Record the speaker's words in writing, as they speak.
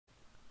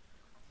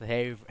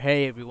Hey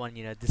everyone,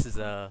 this is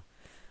a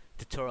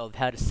tutorial of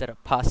how to set up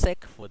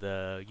parsec for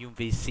the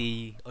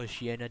umvc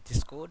Oceania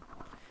Discord.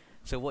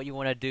 So what you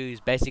want to do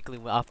is basically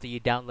after you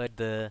download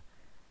the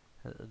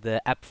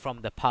app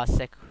from the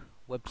parsec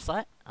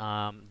website,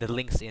 the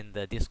link's in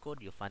the Discord.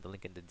 You'll find the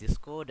link in the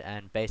Discord,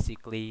 and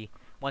basically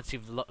once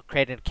you've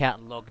created an account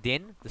and logged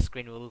in, the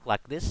screen will look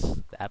like this.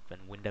 The app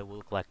and window will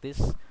look like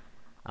this.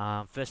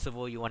 First of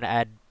all, you want to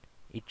add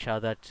each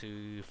other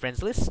to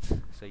friends list.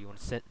 So you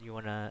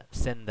want to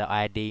send the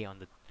ID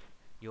on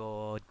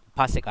your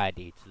parsec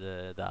ID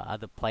to the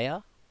other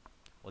player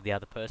or the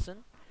other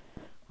person,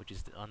 which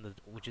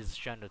is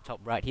shown at the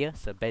top right here.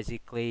 So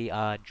basically,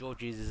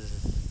 George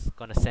is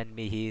gonna send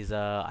me his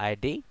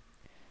ID,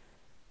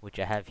 which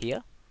I have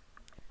here.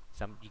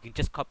 So you can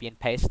just copy and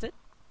paste it.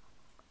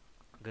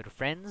 Go to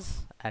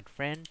friends, add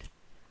friend,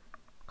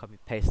 copy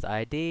paste the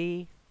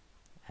ID.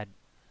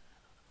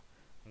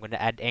 I'm going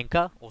to add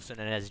Anchor, also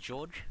known as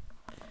George.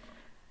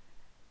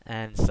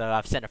 And so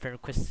I've sent a friend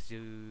request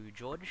to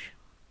George.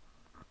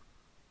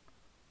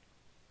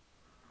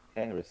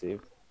 Okay,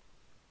 received.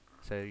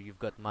 So you've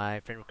got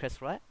my friend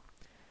request, right?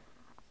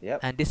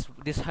 Yep. And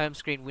this home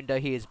screen window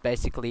here is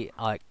basically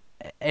like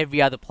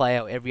every other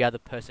player or every other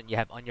person you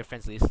have on your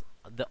friends list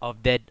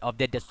of their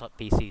desktop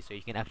PC. So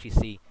you can actually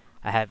see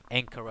I have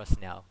Anchorus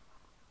now.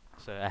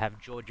 So I have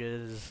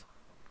George's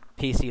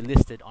PC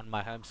listed on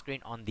my home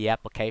screen on the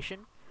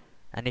application.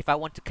 And if I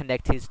want to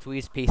connect his to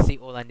his PC,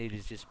 all I need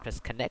is just press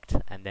connect,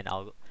 and then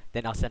I'll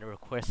send a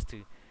request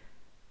to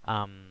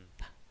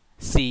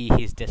see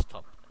his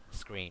desktop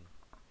screen.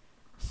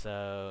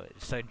 So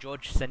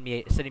George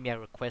sending me a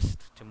request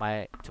to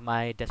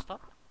my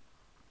desktop.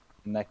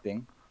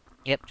 Connecting.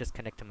 Yep, just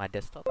connect to my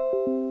desktop.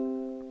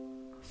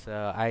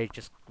 So I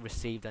just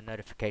received a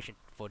notification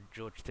for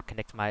George to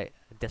connect to my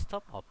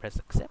desktop. I'll press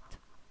accept.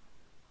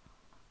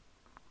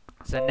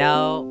 So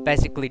now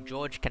basically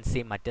George can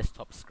see my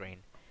desktop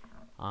screen.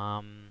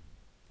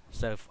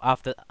 So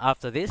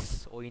after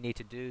this, all you need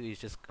to do is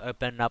just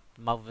open up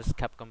Marvel vs.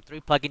 Capcom 3,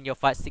 plug in your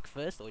fight stick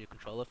first or your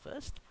controller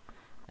first,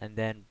 and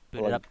then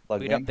boot up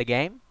the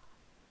game.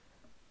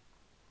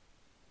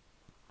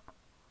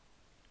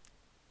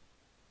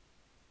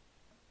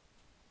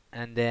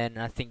 And then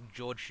I think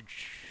George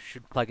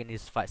should plug in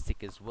his fight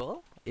stick as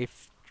well.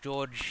 If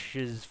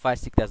George's fight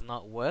stick does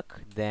not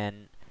work,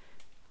 then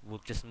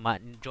George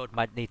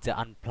might need to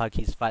unplug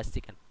his fight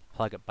stick and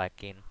plug it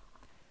back in.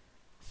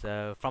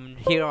 So from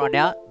here on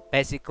out,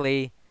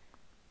 basically,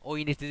 all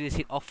you need to do is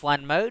hit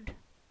offline mode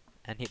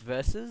and hit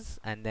versus,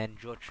 and then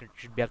George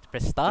should be able to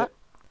press start,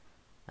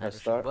 and it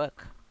should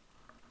work.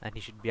 And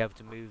he should be able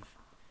to move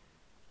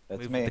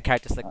the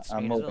character select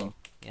screen as well.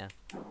 Yeah.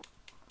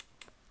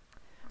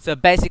 So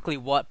basically,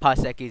 what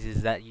parsec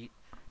is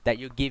that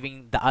you're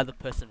giving the other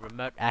person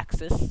remote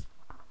access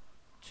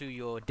to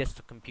your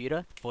desktop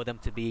computer for them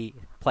to be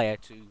player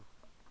 2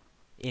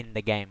 in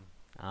the game.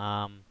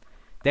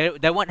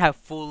 They won't have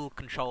full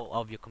control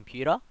of your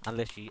computer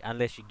unless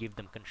you give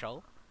them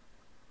control.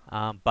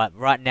 But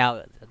right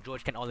now,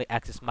 George can only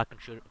access my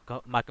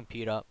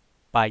computer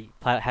by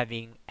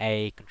having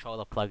a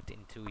controller plugged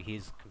into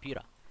his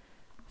computer.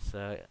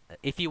 So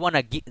if you want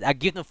to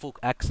give them full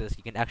access,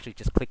 you can actually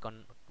just click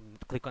on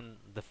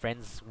the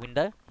friends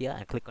window here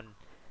and click on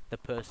the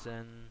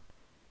person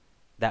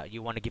that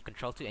you want to give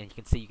control to, and you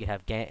can see you can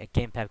have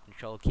gamepad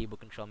control, keyboard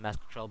control, mouse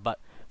control. But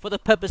for the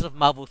purpose of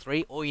Marvel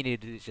 3, all you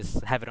need to do is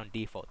just have it on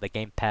default, the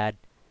gamepad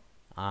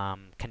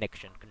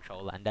connection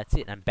controller, and that's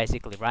it. And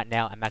basically right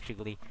now I'm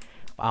actually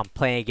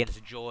playing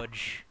against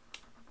George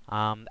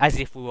as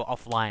if we were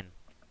offline.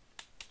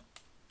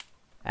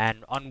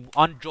 And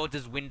on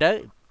George's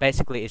window,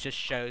 basically it just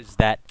shows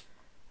that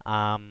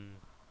a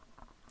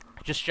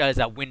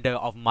window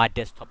of my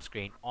desktop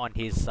screen on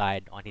his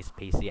side, on his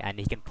PC, and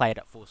he can play it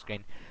at full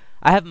screen.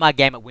 I have my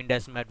game at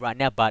Windows mode right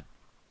now, but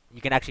you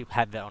can actually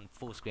have that on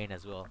full screen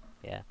as well.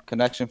 Yeah.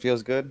 Connection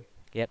feels good.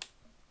 Yep.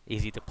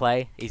 Easy to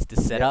play, easy to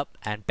set up,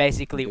 and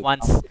basically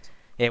once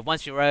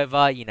you're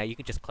over, you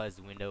can just close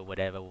the window or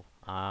whatever.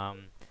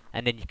 And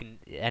then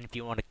if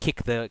you want to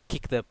kick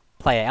the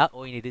player out,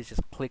 all you need to do is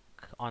just click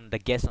on the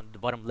guest on the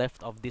bottom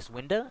left of this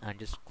window and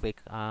just click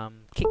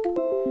kick.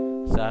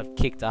 So I've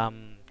kicked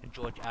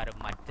George out of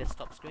my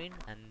desktop screen,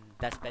 and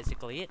that's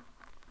basically it.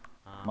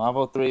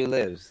 Marvel 3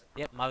 lives.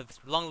 Yep,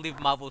 long live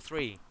Marvel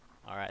 3.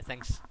 Alright,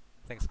 thanks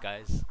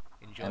guys.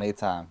 Enjoy.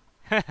 Anytime.